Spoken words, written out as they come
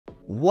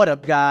What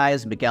up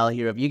guys, Miguel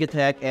here of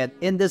Yugatech, and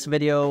in this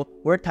video,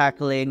 we're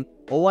tackling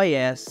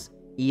OIS,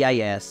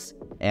 EIS,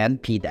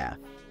 and PDAF.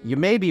 You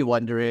may be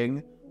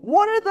wondering,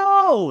 what are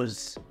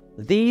those?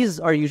 These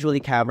are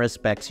usually camera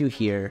specs you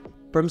hear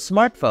from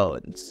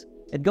smartphones.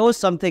 It goes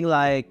something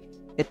like,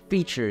 it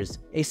features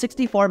a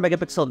 64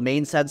 megapixel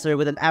main sensor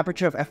with an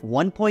aperture of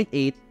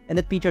f1.8 and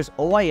it features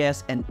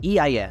OIS and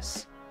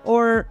EIS,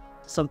 or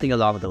something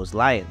along those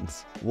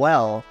lines.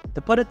 Well,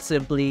 to put it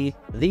simply,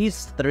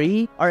 these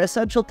three are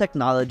essential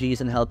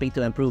technologies in helping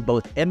to improve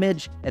both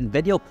image and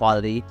video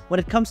quality when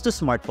it comes to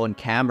smartphone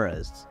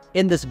cameras.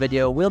 In this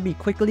video, we'll be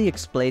quickly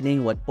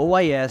explaining what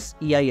OIS,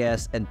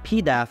 EIS, and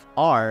PDAF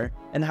are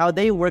and how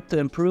they work to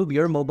improve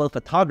your mobile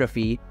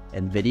photography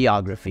and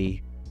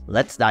videography.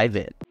 Let's dive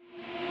in.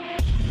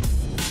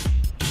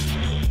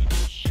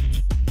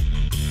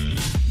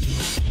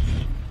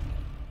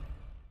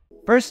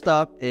 First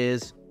up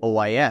is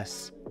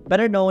OIS,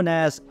 better known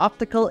as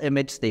Optical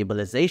Image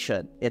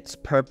Stabilization. Its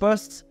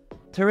purpose?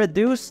 To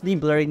reduce the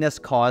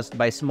blurriness caused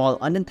by small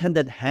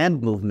unintended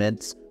hand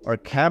movements or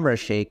camera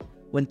shake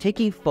when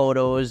taking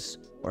photos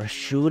or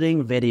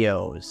shooting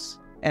videos.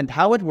 And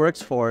how it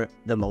works for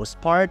the most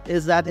part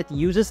is that it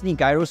uses the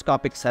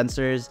gyroscopic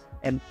sensors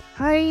and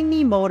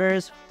tiny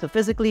motors to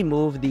physically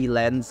move the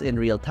lens in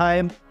real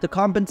time to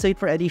compensate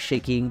for any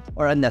shaking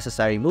or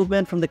unnecessary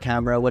movement from the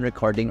camera when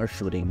recording or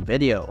shooting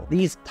video.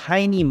 These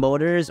tiny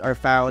motors are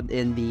found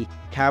in the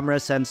camera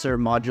sensor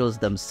modules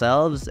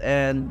themselves,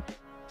 and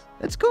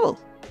it's cool.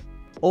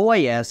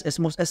 OIS is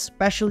most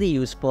especially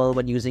useful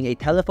when using a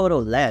telephoto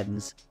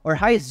lens or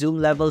high zoom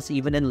levels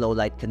even in low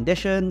light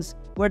conditions,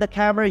 where the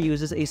camera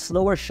uses a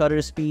slower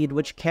shutter speed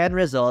which can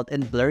result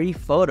in blurry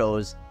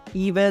photos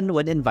even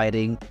when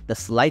inviting the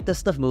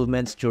slightest of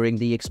movements during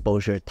the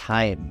exposure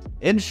time.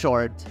 In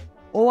short,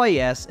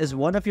 OIS is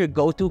one of your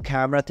go-to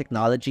camera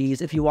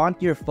technologies if you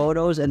want your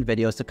photos and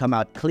videos to come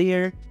out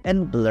clear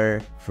and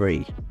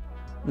blur-free.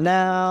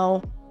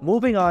 Now,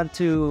 moving on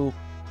to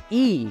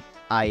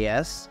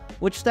EIS,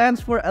 which stands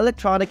for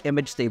Electronic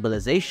Image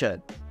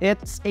Stabilization.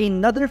 It's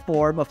another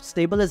form of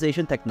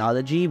stabilization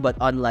technology, but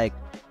unlike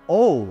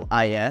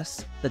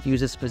OIS that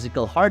uses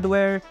physical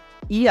hardware,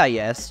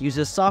 EIS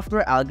uses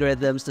software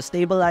algorithms to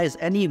stabilize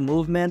any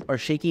movement or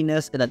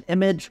shakiness in an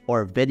image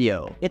or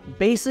video. It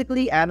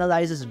basically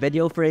analyzes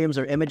video frames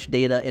or image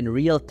data in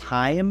real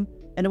time,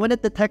 and when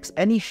it detects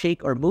any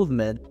shake or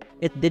movement,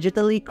 it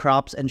digitally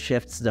crops and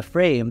shifts the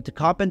frame to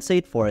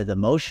compensate for the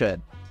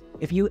motion.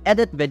 If you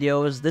edit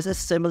videos, this is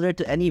similar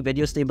to any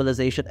video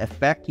stabilization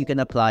effect you can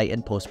apply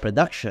in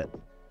post-production,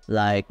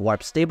 like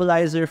warp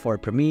stabilizer for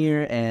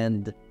Premiere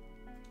and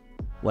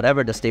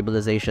whatever the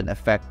stabilization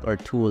effect or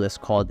tool is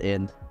called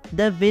in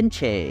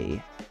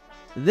DaVinci.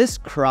 This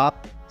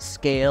cropped,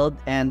 scaled,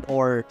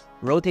 and/or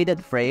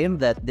rotated frame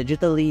that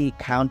digitally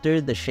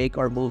countered the shake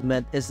or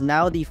movement is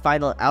now the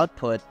final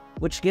output,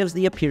 which gives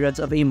the appearance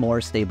of a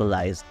more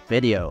stabilized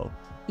video.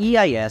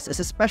 EIS is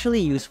especially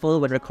useful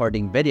when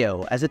recording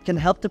video, as it can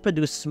help to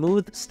produce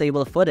smooth,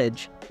 stable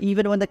footage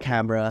even when the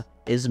camera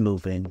is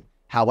moving.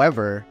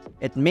 However,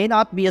 it may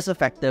not be as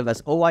effective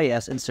as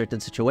OIS in certain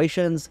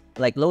situations,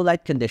 like low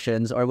light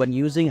conditions or when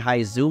using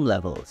high zoom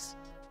levels.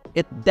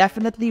 It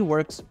definitely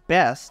works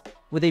best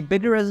with a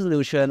bigger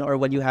resolution or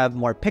when you have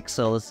more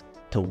pixels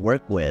to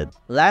work with.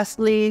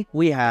 Lastly,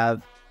 we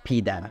have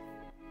PDAF,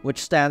 which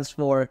stands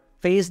for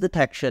Phase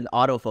Detection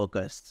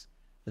Autofocus.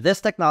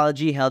 This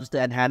technology helps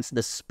to enhance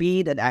the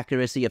speed and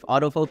accuracy of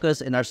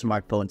autofocus in our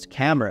smartphone's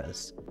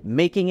cameras,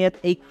 making it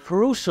a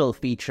crucial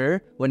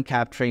feature when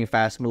capturing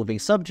fast-moving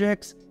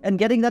subjects and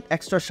getting that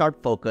extra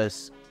sharp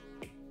focus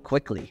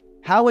quickly.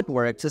 How it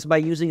works is by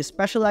using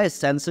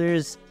specialized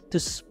sensors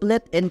to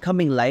split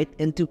incoming light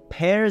into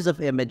pairs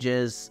of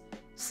images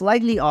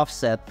slightly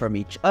offset from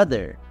each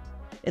other.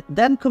 It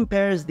then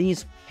compares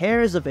these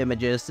pairs of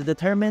images to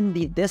determine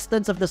the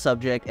distance of the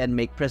subject and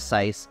make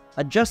precise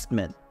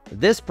adjustment.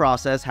 This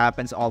process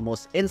happens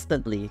almost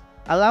instantly,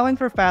 allowing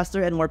for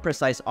faster and more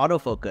precise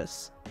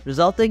autofocus,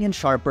 resulting in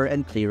sharper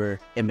and clearer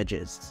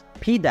images.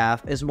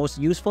 PDAF is most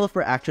useful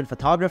for action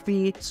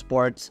photography,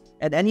 sports,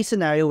 and any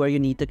scenario where you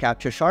need to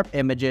capture sharp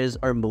images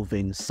or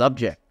moving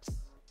subjects.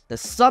 To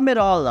sum it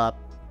all up,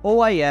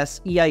 OIS,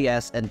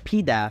 EIS, and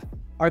PDAF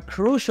are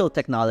crucial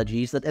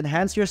technologies that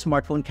enhance your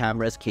smartphone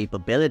camera's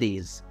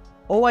capabilities.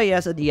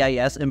 OIS and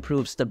EIS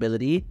improve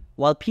stability,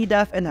 while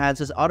PDAF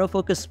enhances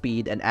autofocus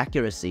speed and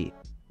accuracy.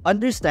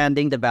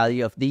 Understanding the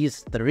value of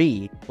these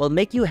three will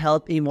make you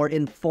help a more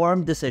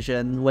informed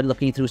decision when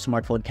looking through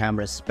smartphone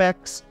camera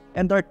specs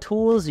and are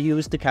tools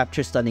used to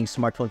capture stunning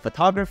smartphone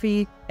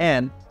photography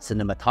and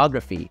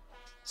cinematography.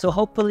 So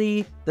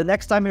hopefully, the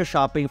next time you're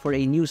shopping for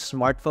a new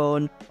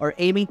smartphone or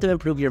aiming to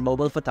improve your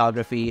mobile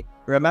photography,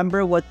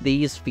 remember what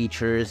these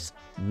features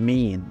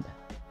mean.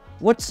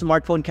 What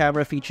smartphone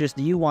camera features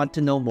do you want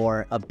to know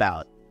more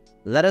about?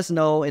 Let us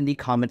know in the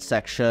comment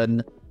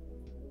section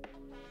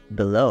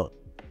below.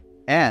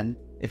 And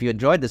if you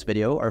enjoyed this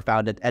video or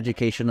found it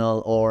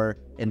educational or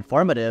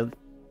informative,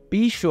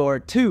 be sure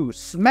to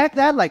smack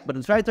that like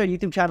button, subscribe to our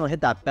YouTube channel,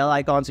 hit that bell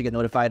icon so you get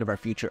notified of our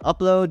future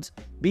uploads.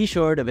 Be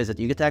sure to visit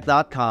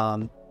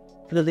yugatech.com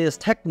for the latest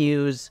tech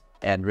news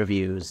and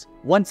reviews.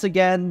 Once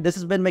again, this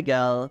has been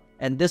Miguel,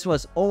 and this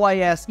was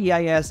OIS,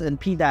 EIS, and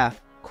PDAF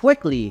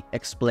quickly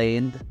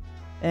explained,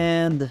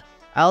 and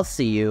I'll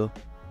see you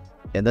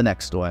in the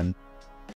next one.